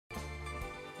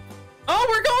Oh,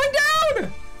 we're going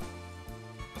down!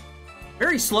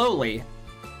 Very slowly.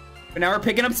 But now we're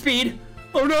picking up speed.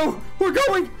 Oh no, we're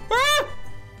going! Ah!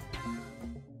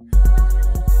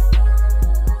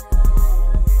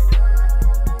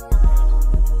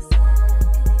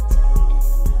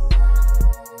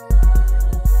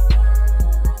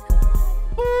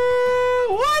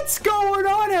 What's going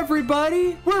on,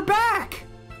 everybody? We're back!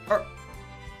 Or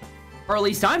at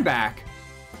least I'm back.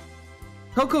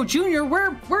 Coco Jr.,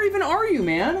 where even are you,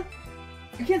 man?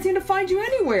 I can't seem to find you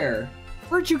anywhere.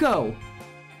 Where'd you go?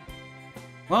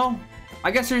 Well,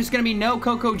 I guess there's gonna be no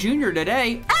Coco Jr.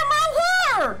 today. I'm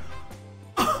out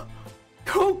here!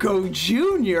 Coco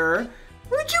Jr.?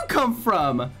 Where'd you come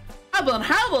from? I've been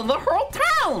having the whole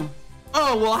town.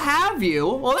 Oh, well, have you?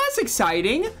 Well, that's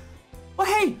exciting. Well,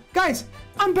 hey, guys,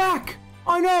 I'm back.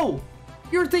 I know.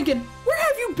 You're thinking, where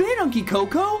have you been, Unky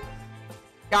Coco?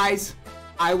 Guys,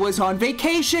 I was on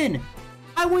vacation.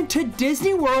 I went to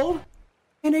Disney World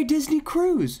and a Disney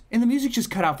cruise. And the music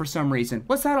just cut out for some reason.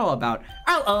 What's that all about?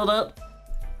 I'll eat it.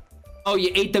 Oh,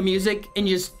 you ate the music and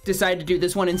you just decided to do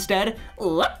this one instead?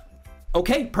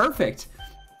 Okay, perfect.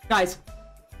 Guys,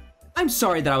 I'm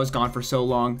sorry that I was gone for so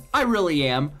long. I really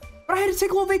am. But I had to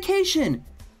take a little vacation.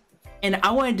 And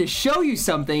I wanted to show you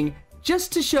something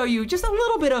just to show you just a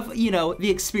little bit of, you know,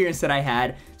 the experience that I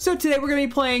had. So today we're gonna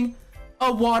be playing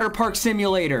a water park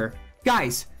simulator.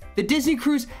 Guys, the Disney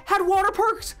cruise had water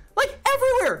parks like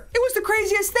everywhere. It was the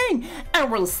craziest thing.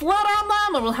 And we'll slide on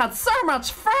them and we'll have so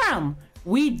much fun.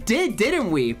 We did,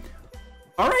 didn't we?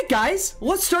 All right, guys,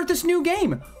 let's start this new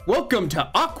game. Welcome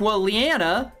to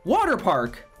Aqualiana Water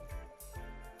Park.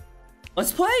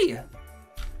 Let's play.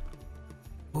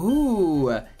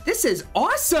 Ooh, this is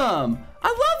awesome. I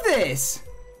love this.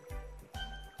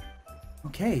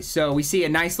 Okay, so we see a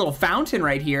nice little fountain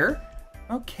right here.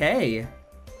 Okay.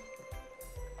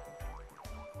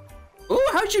 Ooh,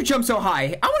 how'd you jump so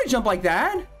high? I want to jump like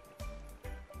that.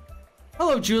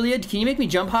 Hello, Julia. Can you make me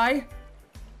jump high?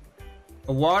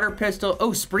 A water pistol.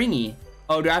 Oh, springy.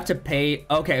 Oh, do I have to pay?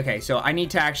 Okay, okay. So I need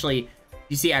to actually,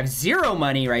 you see, I have 0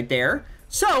 money right there.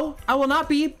 So I will not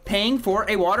be paying for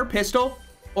a water pistol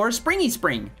or a springy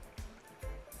spring.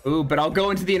 Ooh, but I'll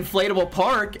go into the inflatable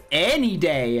park any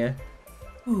day.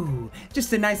 Ooh,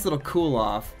 just a nice little cool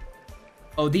off.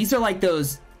 Oh, these are like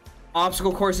those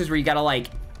obstacle courses where you gotta like,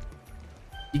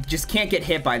 you just can't get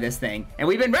hit by this thing. And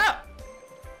we've been,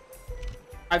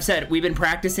 I've said we've been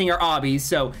practicing our obbies,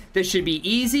 so this should be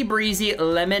easy breezy,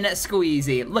 lemon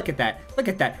squeezy. Look at that, look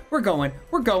at that. We're going,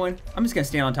 we're going. I'm just gonna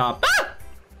stand on top. Ah!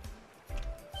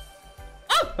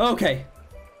 Oh, okay.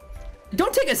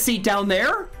 Don't take a seat down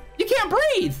there. You can't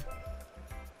breathe.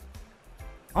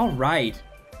 All right.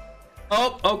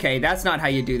 Oh, okay, that's not how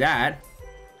you do that.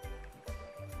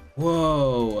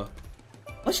 Whoa.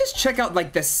 Let's just check out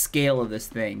like the scale of this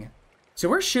thing. So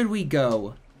where should we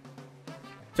go?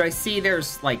 So I see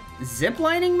there's like zip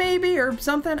lining maybe or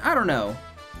something. I don't know.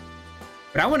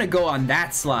 But I want to go on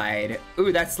that slide.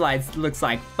 Ooh, that slide looks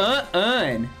like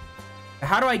fun.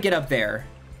 How do I get up there?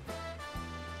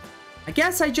 I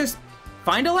guess I just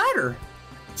find a ladder.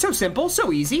 So simple,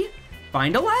 so easy.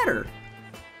 Find a ladder.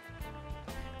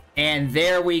 And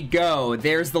there we go.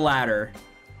 There's the ladder.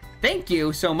 Thank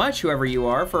you so much, whoever you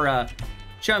are, for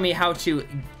showing me how to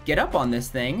get up on this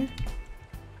thing.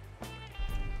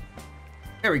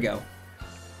 There we go.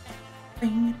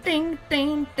 Ding, ding,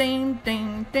 ding, ding,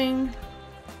 ding, ding.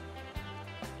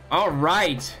 All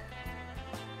right.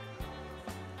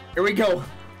 Here we go.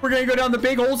 We're gonna go down the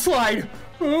big old slide.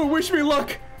 Oh, wish me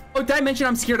luck. Oh, did I mention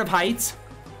I'm scared of heights?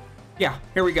 Yeah,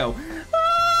 here we go.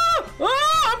 Ah!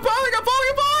 Ah! I'm falling, I'm falling,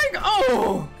 I'm falling!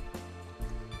 Oh!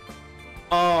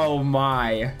 Oh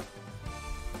my.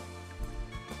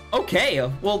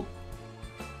 Okay, well,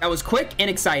 that was quick and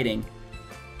exciting.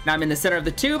 Now I'm in the center of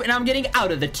the tube and I'm getting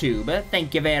out of the tube.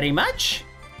 Thank you very much.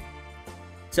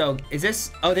 So, is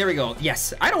this, oh, there we go.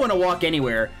 Yes, I don't want to walk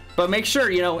anywhere, but make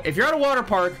sure, you know, if you're at a water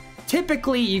park,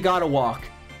 typically you gotta walk.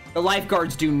 The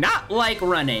lifeguards do not like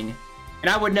running.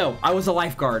 And I would know, I was a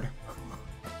lifeguard.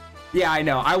 Yeah, I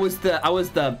know. I was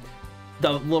the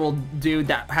little dude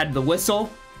that had the whistle,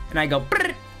 and I go,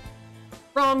 brrr,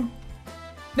 wrong.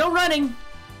 No running.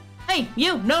 Hey,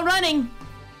 you, no running.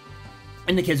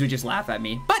 And the kids would just laugh at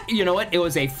me. But you know what? It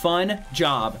was a fun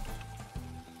job.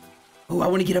 Oh, I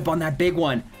want to get up on that big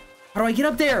one. How do I get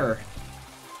up there?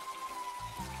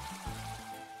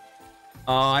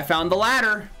 Oh, I found the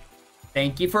ladder.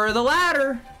 Thank you for the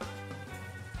ladder.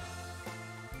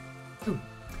 Ooh.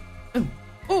 Ooh.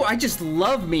 Oh, I just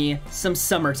love me some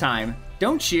summertime.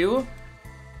 Don't you?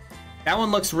 That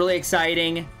one looks really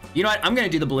exciting. You know what? I'm going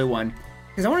to do the blue one.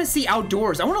 Because I want to see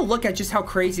outdoors. I want to look at just how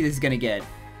crazy this is going to get.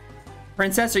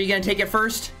 Princess, are you going to take it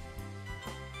first?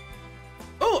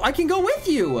 Oh, I can go with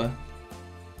you.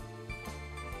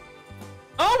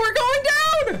 Oh, we're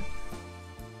going down.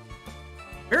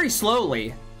 Very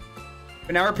slowly.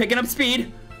 But now we're picking up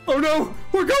speed. Oh no,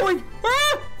 we're going.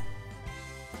 Ah!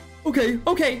 Okay,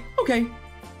 okay, okay.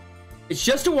 It's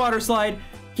just a water slide.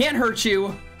 Can't hurt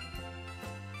you.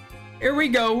 Here we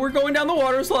go. We're going down the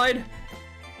water slide.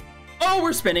 Oh,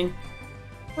 we're spinning.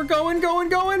 We're going, going,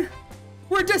 going.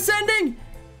 We're descending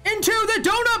into the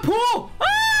donut pool.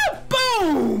 Ah,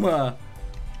 boom.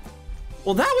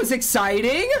 Well, that was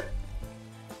exciting.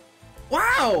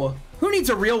 Wow. Who needs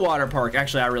a real water park?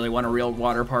 Actually, I really want a real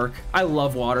water park. I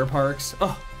love water parks.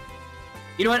 Oh,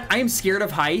 you know what? I am scared of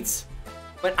heights,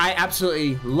 but I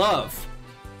absolutely love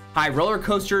high roller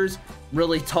coasters,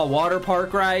 really tall water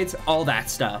park rides, all that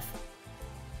stuff.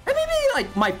 That may be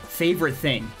like my favorite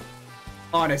thing,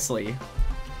 honestly.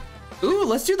 Ooh,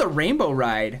 let's do the rainbow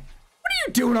ride. What are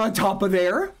you doing on top of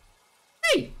there?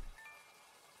 Hey,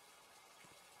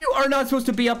 you are not supposed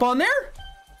to be up on there.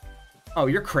 Oh,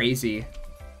 you're crazy.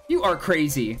 You are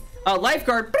crazy.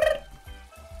 Lifeguard.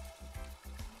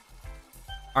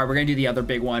 All right, we're gonna do the other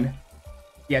big one.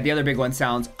 Yeah, the other big one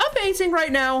sounds amazing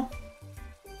right now.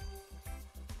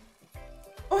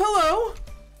 Oh, hello.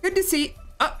 Good to see.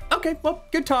 Okay, well,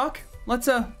 good talk. Let's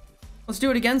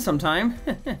do it again sometime.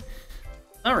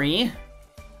 Sorry.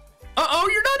 Uh-oh,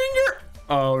 you're not in your...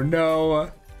 Oh,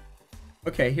 no.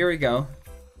 Okay, here we go.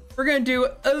 We're gonna do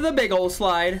the big old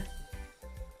slide.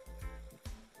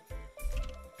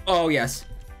 Oh, yes.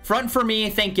 Front for me,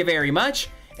 thank you very much.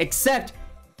 Except,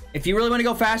 if you really want to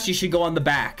go fast, you should go on the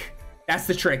back. That's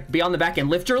the trick. Be on the back and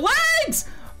lift your legs!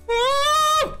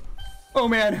 Oh,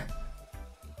 man.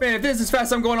 Man, if this is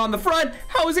fast, I'm going on the front.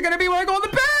 How is it gonna be when I go on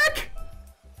the back?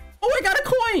 Oh, I got a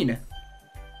coin.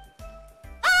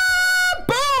 Ah,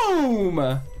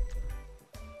 boom!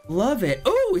 Love it.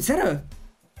 Oh, is that a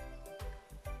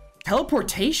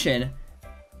teleportation?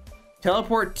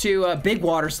 Teleport to a big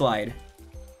water slide.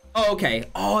 Oh, okay.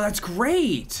 Oh, that's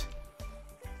great.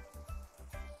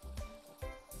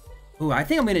 Ooh, I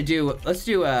think I'm gonna do, let's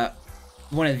do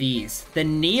one of these. The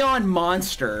Neon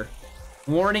Monster.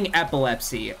 Warning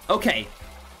epilepsy. Okay.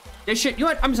 This shit, you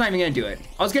know what? I'm just not even gonna do it.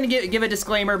 I was gonna give a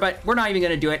disclaimer, but we're not even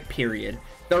gonna do it, period.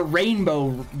 The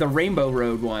Rainbow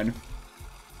Road one.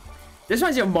 This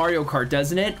reminds me of Mario Kart,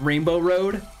 doesn't it? Rainbow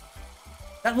Road.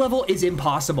 That level is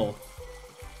impossible.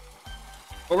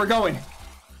 But we're going.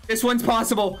 This one's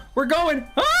possible. We're going.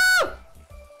 Ah!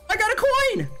 I got a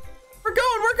coin. We're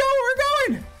going, we're going, we're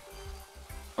going.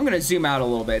 I'm gonna zoom out a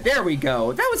little bit. There we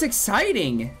go. That was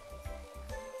exciting.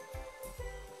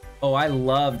 Oh, I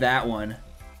love that one.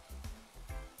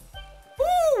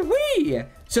 Woo-wee!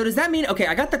 So does that mean, okay,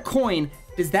 I got the coin.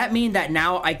 Does that mean that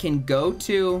now I can go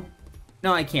to,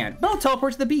 no, I can't, but I'll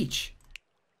teleport to the beach.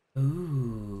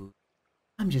 Ooh,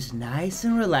 I'm just nice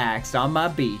and relaxed on my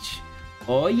beach.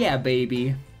 Oh yeah,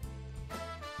 baby.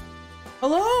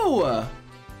 Hello.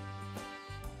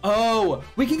 Oh,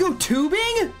 we can go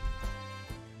tubing?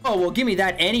 Oh, well, give me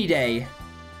that any day.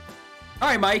 All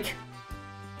right, Mike.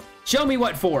 Show me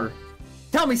what for.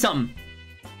 Tell me something.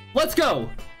 Let's go.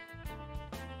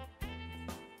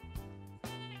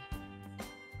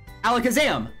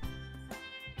 Alakazam.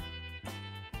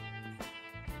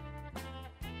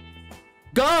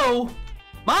 Go.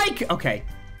 Mike. Okay.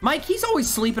 Mike, he's always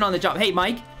sleeping on the job. Hey,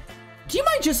 Mike, do you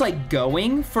mind just like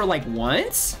going for like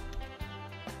once?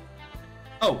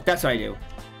 Oh, that's what I do.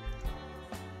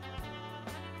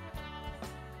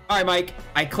 All right, Mike,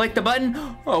 I clicked the button.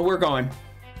 Oh, we're going.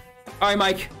 All right,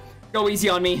 Mike, go easy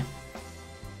on me.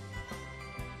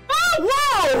 Oh,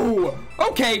 whoa!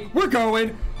 Okay, we're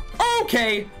going.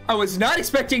 Okay, I was not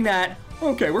expecting that.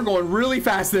 Okay, we're going really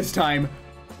fast this time.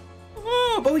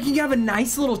 Oh, but we can have a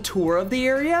nice little tour of the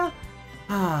area.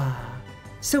 Ah,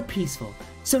 so peaceful,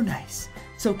 so nice,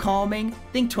 so calming.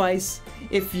 Think twice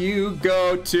if you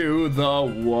go to the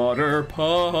water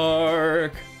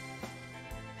park.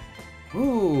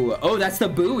 Ooh, oh, that's the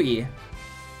buoy.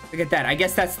 Look at that. I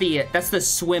guess that's the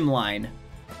swim line.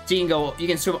 So you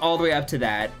can swim all the way up to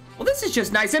that. Well, this is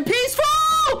just nice and peaceful.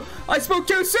 I spoke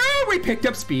too soon. We picked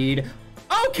up speed.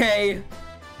 Okay.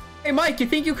 Hey, Mike, you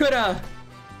think you could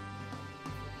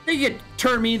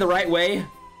turn me the right way?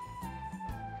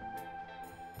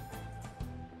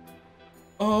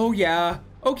 Oh, yeah.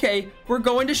 Okay, we're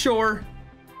going to shore.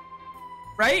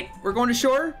 Right? We're going to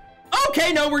shore?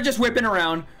 Okay, no, we're just whipping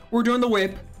around. We're doing the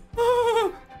whip.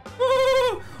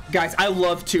 Guys, I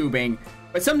love tubing,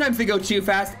 but sometimes they go too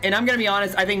fast, and I'm gonna be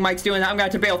honest, I think Mike's doing that. I'm gonna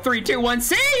have to bail. 3, 2, 1,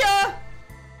 see ya!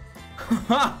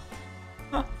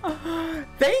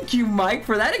 Thank you, Mike,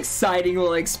 for that exciting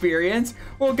little experience.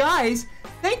 Well, guys,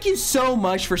 thank you so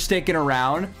much for sticking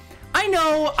around. I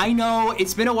know,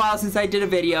 it's been a while since I did a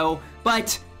video,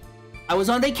 but I was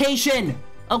on vacation,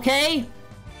 okay?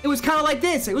 It was kind of like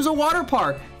this. It was a water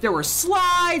park. There were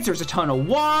slides, there's a ton of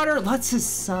water, lots of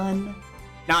sun.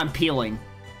 Now I'm peeling.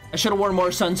 I should have worn more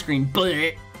sunscreen,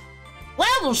 but...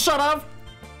 Well, shut up!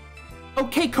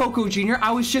 Okay, Coco Jr.,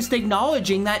 I was just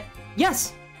acknowledging that,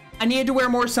 yes, I needed to wear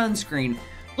more sunscreen.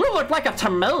 You look like a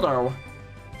tomato.